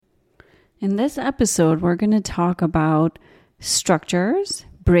In this episode, we're going to talk about structures,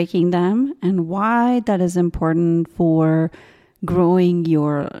 breaking them, and why that is important for growing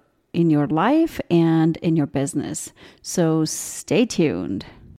in your life and in your business. So stay tuned.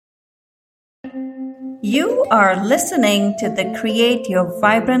 You are listening to the Create Your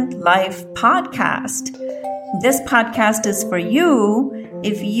Vibrant Life podcast. This podcast is for you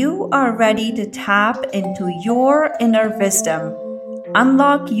if you are ready to tap into your inner wisdom,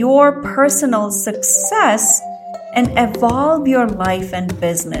 unlock your personal success, and evolve your life and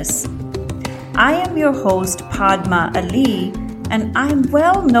business. I am your host, Padma Ali, and I'm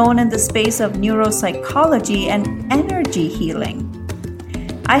well known in the space of neuropsychology and energy healing.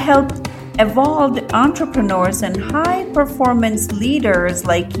 I help evolved entrepreneurs and high-performance leaders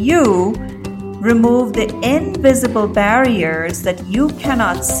like you remove the invisible barriers that you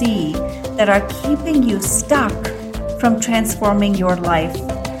cannot see that are keeping you stuck from transforming your life.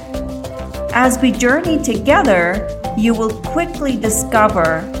 As we journey together, you will quickly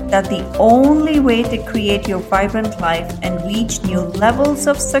discover that the only way to create your vibrant life and reach new levels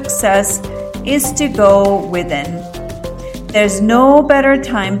of success is to go within. There's no better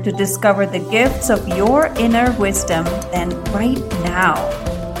time to discover the gifts of your inner wisdom than right now.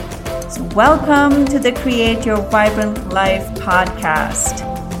 So welcome to the Create Your Vibrant Life podcast.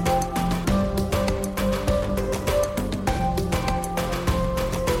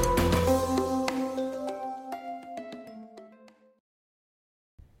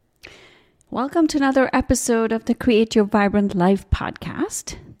 Welcome to another episode of the Create Your Vibrant Life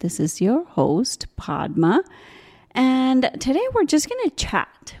podcast. This is your host, Padma. And today we're just going to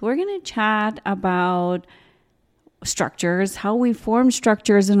chat. We're going to chat about structures, how we form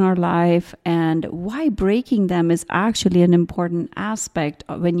structures in our life, and why breaking them is actually an important aspect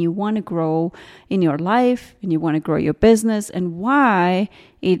when you want to grow in your life, and you want to grow your business, and why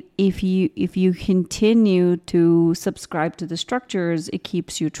if you continue to subscribe to the structures, it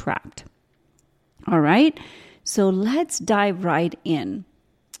keeps you trapped. All right, so let's dive right in.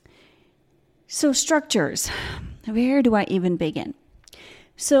 So structures, where do I even begin?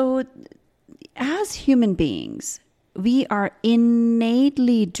 So as human beings, we are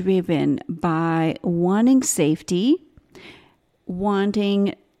innately driven by wanting safety,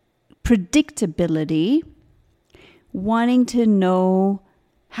 wanting predictability, wanting to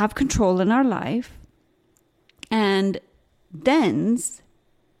have control in our life, and thens.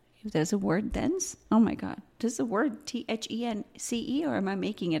 If there's a word, thens? Oh my God. Does the word THENCE or am I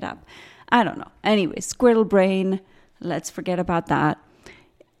making it up? I don't know. Anyway, squirrel brain. Let's forget about that.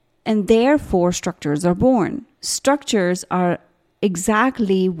 And therefore, structures are born. Structures are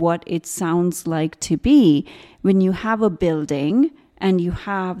exactly what it sounds like to be. When you have a building and you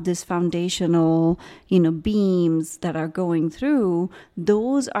have this foundational, beams that are going through,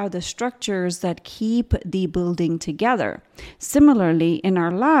 those are the structures that keep the building together. Similarly, in our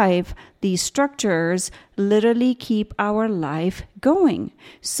life, these structures literally keep our life going.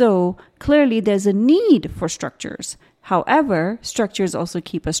 So clearly there's a need for structures. However, structures also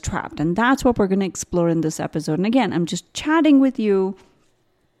keep us trapped. And that's what we're going to explore in this episode. And again, I'm just chatting with you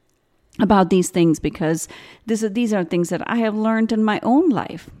about these things because these are things that I have learned in my own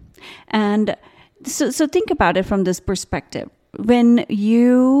life. And so think about it from this perspective. When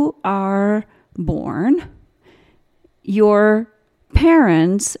you are born, your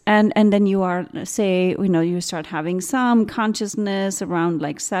parents, and then you are, say, you start having some consciousness around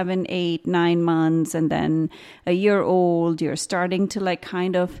like 7, 8, 9 months, and then a year old, you're starting to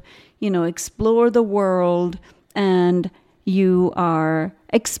explore the world, and you are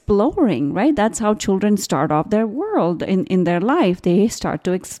exploring, right? That's how children start off their world in their life. They start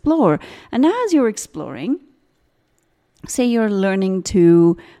to explore. And as you're exploring, say you're learning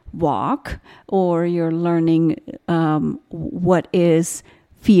to walk, or you're learning what is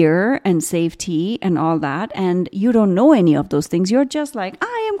fear and safety and all that, and you don't know any of those things. You're just like,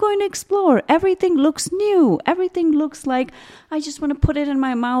 I am going to explore. Everything looks new. Everything looks like I just want to put it in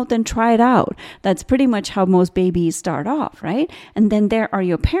my mouth and try it out. That's pretty much how most babies start off, right? And then there are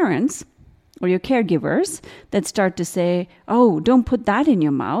your parents or your caregivers that start to say, oh, don't put that in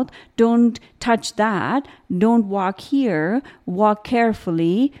your mouth. Don't touch that. Don't walk here. Walk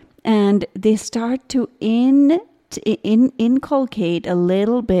carefully. And they start to inculcate a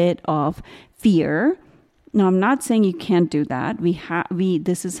little bit of fear. Now, I'm not saying you can't do that.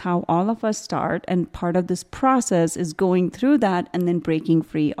 This is how all of us start. And part of this process is going through that and then breaking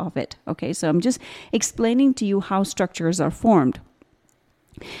free of it. Okay, so I'm just explaining to you how structures are formed.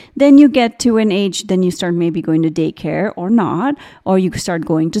 Then you get to an age, then you start maybe going to daycare or not, or you start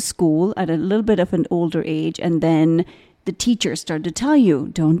going to school at a little bit of an older age, and then The teachers start to tell you,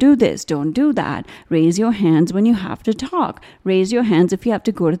 don't do this, don't do that. Raise your hands when you have to talk. Raise your hands if you have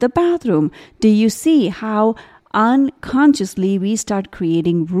to go to the bathroom. Do you see how unconsciously we start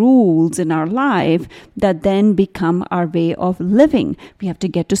creating rules in our life that then become our way of living? We have to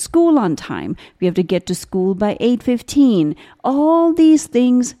get to school on time. We have to get to school by 8:15. All these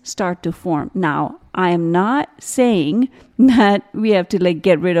things start to form. Now, I am not saying that we have to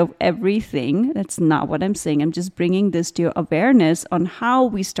get rid of everything. That's not what I'm saying. I'm just bringing this to your awareness on how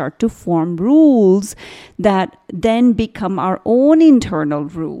we start to form rules that then become our own internal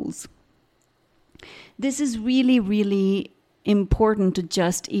rules. This is really, really important to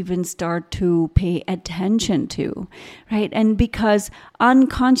just even start to pay attention to, right? And because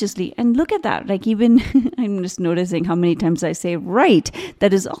unconsciously, and look at that, even I'm just noticing how many times I say right.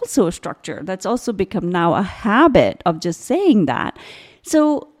 That is also a structure. That's also become now a habit of just saying that.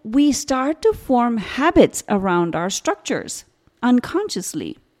 So we start to form habits around our structures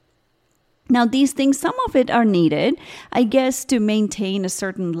unconsciously. Now, these things, some of it are needed, I guess, to maintain a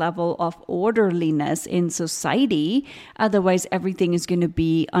certain level of orderliness in society. Otherwise, everything is going to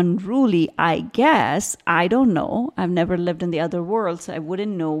be unruly, I guess. I don't know. I've never lived in the other world, so I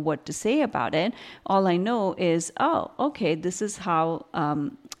wouldn't know what to say about it. All I know is, okay, this is how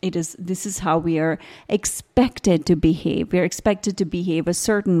this is how we are expected to behave. We're expected to behave a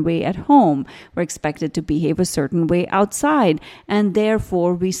certain way at home. We're expected to behave a certain way outside. And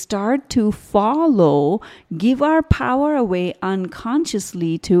therefore, we start to give our power away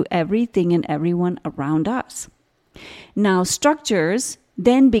unconsciously to everything and everyone around us. Now, structures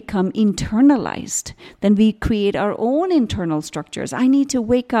then become internalized. Then we create our own internal structures. I need to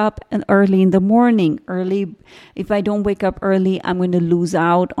wake up early in the morning. If I don't wake up early, I'm going to lose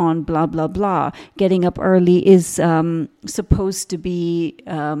out on blah, blah, blah. Getting up early is supposed to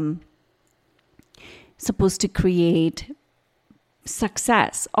create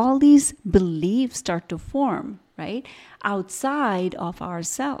success. All these beliefs start to form, right? Outside of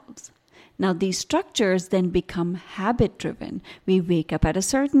ourselves. Now, these structures then become habit-driven. We wake up at a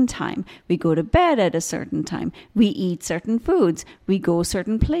certain time. We go to bed at a certain time. We eat certain foods. We go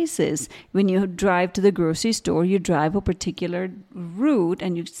certain places. When you drive to the grocery store, you drive a particular route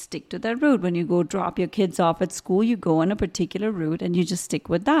and you stick to that route. When you go drop your kids off at school, you go on a particular route and you just stick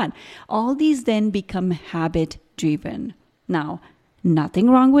with that. All these then become habit-driven. Now, nothing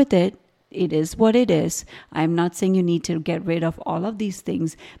wrong with it. It is what it is. I'm not saying you need to get rid of all of these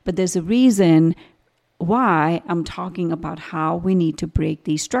things, but there's a reason why I'm talking about how we need to break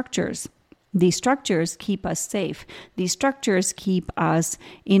these structures. These structures keep us safe. These structures keep us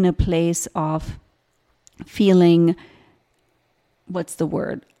in a place of feeling,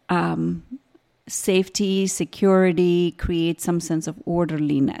 safety, security, create some sense of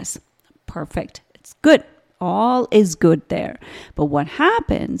orderliness. Perfect. It's good. All is good there. But what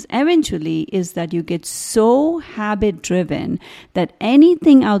happens eventually is that you get so habit-driven that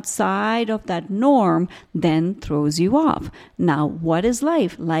anything outside of that norm then throws you off. Now, what is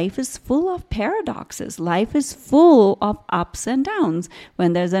life? Life is full of paradoxes. Life is full of ups and downs.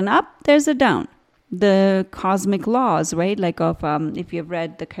 When there's an up, there's a down. The cosmic laws, right? If you've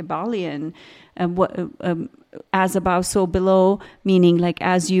read the Kabbalion, as above, so below, meaning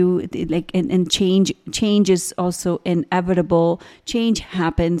as you and change is also inevitable. Change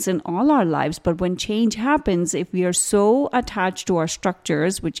happens in all our lives, but when change happens, if we are so attached to our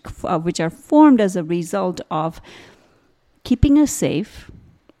structures, which are formed as a result of keeping us safe,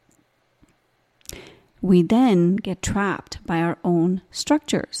 we then get trapped by our own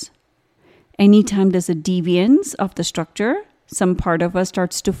structures. Anytime there's a deviance of the structure, some part of us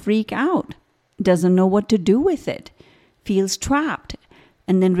starts to freak out. Doesn't know what to do with it, feels trapped,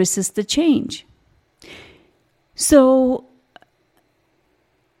 and then resists the change. So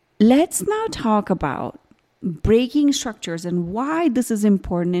let's now talk about breaking structures and why this is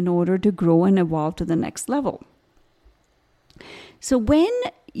important in order to grow and evolve to the next level. So when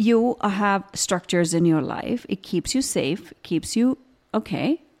you have structures in your life, it keeps you safe, keeps you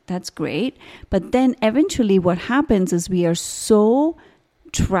okay, that's great. But then eventually what happens is we are so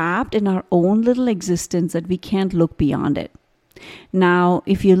trapped in our own little existence that we can't look beyond it. Now,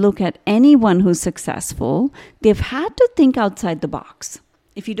 if you look at anyone who's successful, they've had to think outside the box.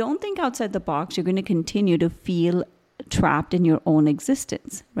 If you don't think outside the box, you're going to continue to feel trapped in your own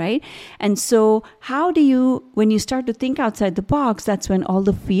existence, right? And so when you start to think outside the box, that's when all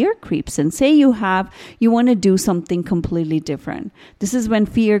the fear creeps in. Say you want to do something completely different. This is when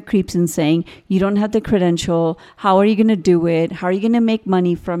fear creeps in saying, you don't have the credential. How are you going to do it? How are you going to make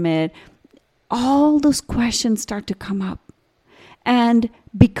money from it? All those questions start to come up. And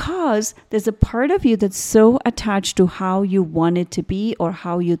because there's a part of you that's so attached to how you want it to be or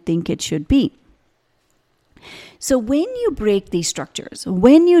how you think it should be. So when you break these structures,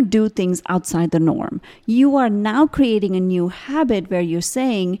 when you do things outside the norm, you are now creating a new habit where you're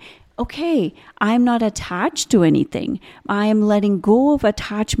saying, okay, I'm not attached to anything. I am letting go of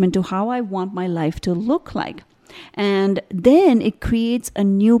attachment to how I want my life to look like. And then it creates a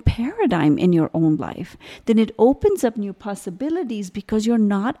new paradigm in your own life. Then it opens up new possibilities because you're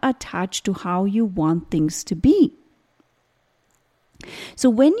not attached to how you want things to be. So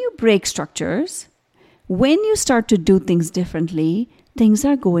when you break structures, when you start to do things differently, things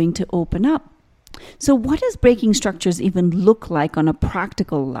are going to open up. So what does breaking structures even look like on a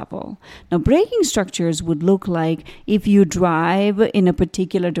practical level? Now, breaking structures would look like if you drive in a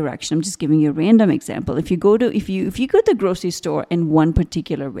particular direction. I'm just giving you a random example. If you go to the grocery store in one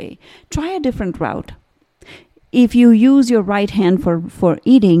particular way, try a different route. If you use your right hand for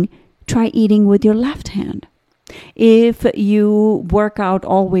eating, try eating with your left hand. If you work out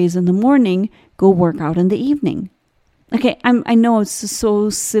always in the morning, go work out in the evening. Okay, I know it's so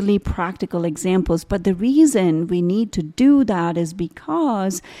silly practical examples, but the reason we need to do that is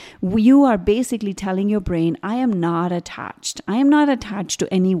because you are basically telling your brain, I am not attached. I am not attached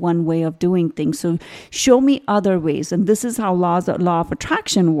to any one way of doing things. So show me other ways. And this is how law of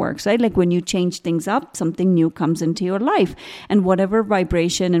attraction works, right? Like when you change things up, something new comes into your life. And whatever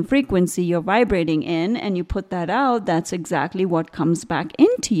vibration and frequency you're vibrating in, and you put that out, that's exactly what comes back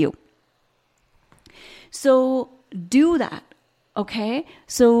into you. So do that, okay?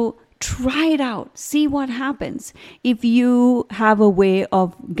 So try it out. See what happens. If you have a way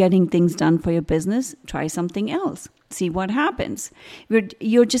of getting things done for your business, try something else. See what happens.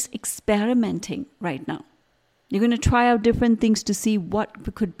 You're just experimenting right now. You're going to try out different things to see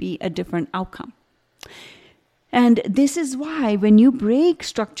what could be a different outcome. And this is why when you break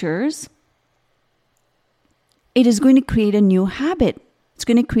structures, it is going to create a new habit. It's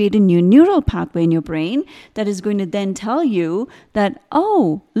going to create a new neural pathway in your brain that is going to then tell you that,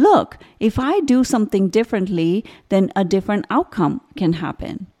 oh, look, if I do something differently, then a different outcome can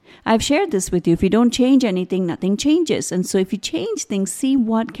happen. I've shared this with you. If you don't change anything, nothing changes. And so if you change things, see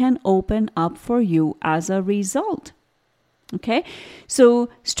what can open up for you as a result. Okay? So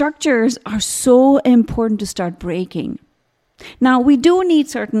structures are so important to start breaking. Now, we do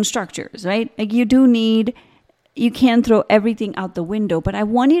need certain structures, right? Like you can't throw everything out the window, but I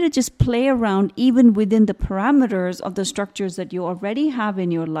want you to just play around even within the parameters of the structures that you already have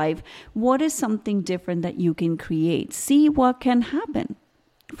in your life. What is something different that you can create? See what can happen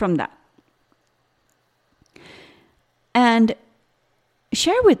from that. And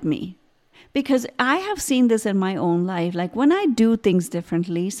share with me, because I have seen this in my own life. Like when I do things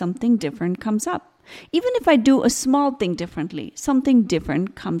differently, something different comes up. Even if I do a small thing differently, something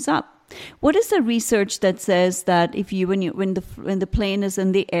different comes up. What is the research that says that if you when the plane is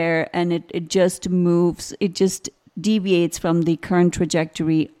in the air and it just moves, it just deviates from the current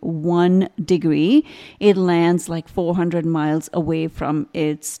trajectory 1 degree, it lands like 400 miles away from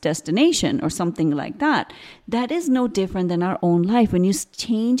its destination or something like that. That is no different than our own life. When you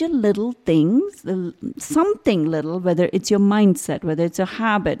change a little things, something little, whether it's your mindset, whether it's a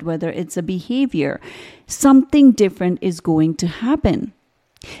habit, whether it's a behavior, something different is going to happen.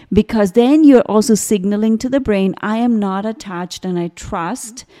 Because then you're also signaling to the brain, I am not attached and I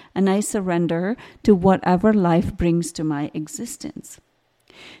trust and I surrender to whatever life brings to my existence.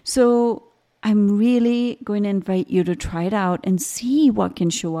 So I'm really going to invite you to try it out and see what can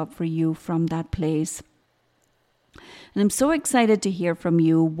show up for you from that place. And I'm so excited to hear from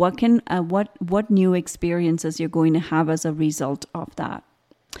you. What new experiences you're going to have as a result of that.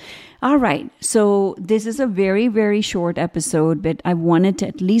 All right, so this is a very, very short episode, but I wanted to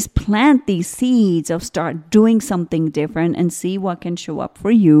at least plant these seeds of start doing something different and see what can show up for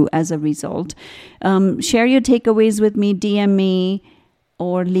you as a result. Share your takeaways with me, DM me,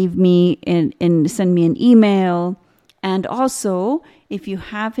 or leave me and send me an email. And also, if you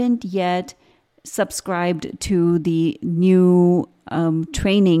haven't yet subscribed to the new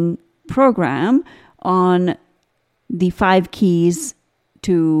training program on the 5 keys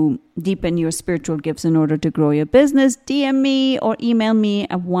to deepen your spiritual gifts in order to grow your business, DM me or email me.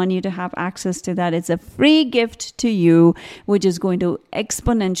 I want you to have access to that. It's a free gift to you, which is going to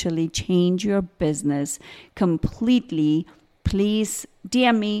exponentially change your business completely. Please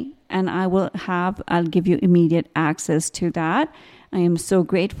DM me and I'll give you immediate access to that. I am so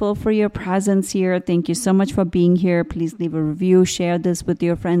grateful for your presence here. Thank you so much for being here. Please leave a review, share this with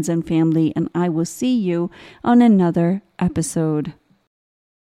your friends and family, and I will see you on another episode.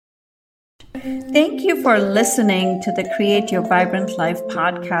 Thank you for listening to the Create Your Vibrant Life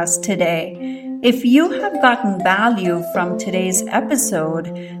podcast today. If you have gotten value from today's episode,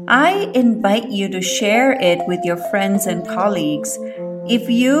 I invite you to share it with your friends and colleagues. If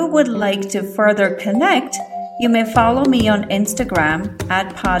you would like to further connect, you may follow me on Instagram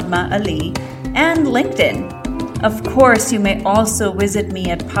at Padma Ali and LinkedIn. Of course, you may also visit me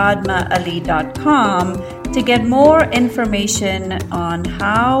at padmaali.com to get more information on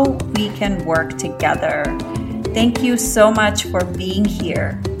how we can work together. Thank you so much for being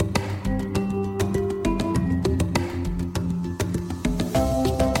here.